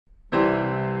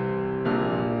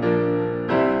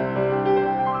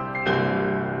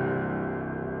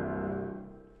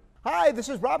Hi, this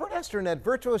is Robert Estrin at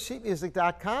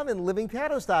virtualsheetmusic.com and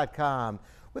livingpianos.com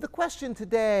with a question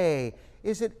today.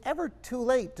 Is it ever too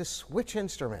late to switch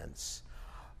instruments?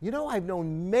 You know, I've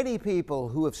known many people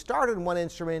who have started one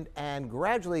instrument and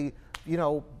gradually,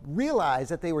 realized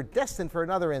that they were destined for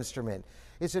another instrument.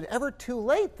 Is it ever too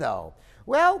late, though?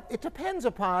 Well, it depends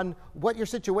upon what your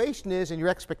situation is and your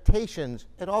expectations.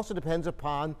 It also depends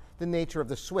upon the nature of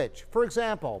the switch. For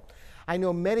example, I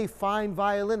know many fine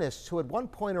violinists who at one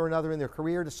point or another in their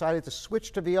career decided to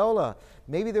switch to viola.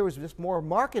 Maybe there was just more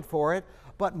market for it,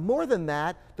 but more than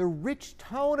that, the rich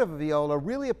tone of a viola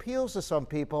really appeals to some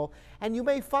people, and you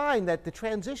may find that the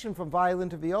transition from violin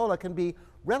to viola can be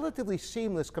relatively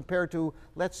seamless compared to,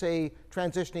 let's say,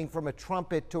 transitioning from a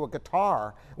trumpet to a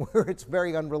guitar, where it's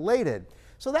very unrelated.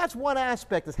 So that's one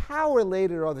aspect, is how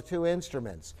related are the two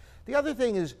instruments. The other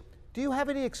thing is, do you have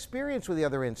any experience with the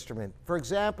other instrument? For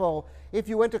example, if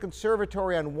you went to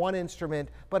conservatory on one instrument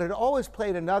but had always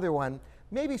played another one,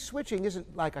 maybe switching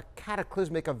isn't like a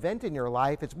cataclysmic event in your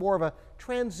life. It's more of a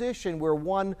transition where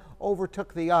one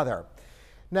overtook the other.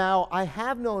 Now, I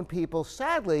have known people,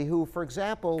 sadly, who, for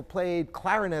example, played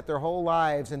clarinet their whole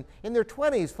lives and in their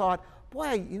 20s thought,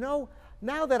 boy,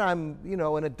 now that I'm,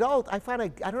 an adult, I find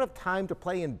I don't have time to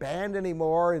play in band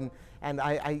anymore, and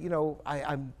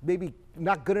I'm maybe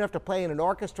not good enough to play in an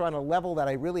orchestra on a level that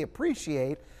I really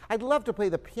appreciate. I'd love to play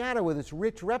the piano with its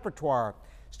rich repertoire.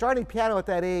 Starting piano at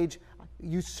that age,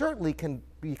 you certainly can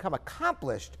become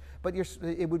accomplished, but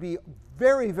it would be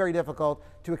very, very difficult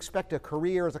to expect a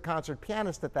career as a concert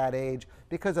pianist at that age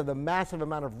because of the massive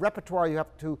amount of repertoire you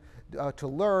have to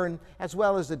learn, as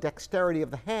well as the dexterity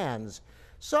of the hands.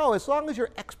 So as long as your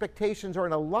expectations are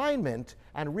in alignment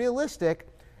and realistic,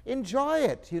 enjoy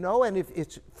it, and if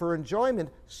it's for enjoyment,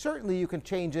 certainly you can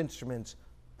change instruments.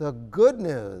 The good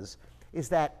news is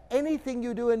that anything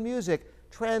you do in music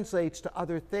translates to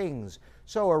other things.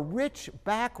 So a rich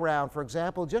background, for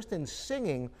example, just in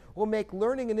singing, will make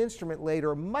learning an instrument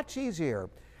later much easier.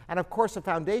 And of course, the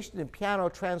foundation in piano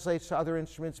translates to other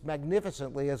instruments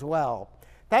magnificently as well.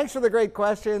 Thanks for the great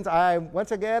questions.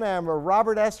 Once again, I'm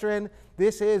Robert Estrin.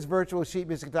 This is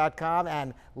virtualsheetmusic.com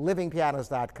and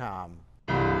livingpianos.com.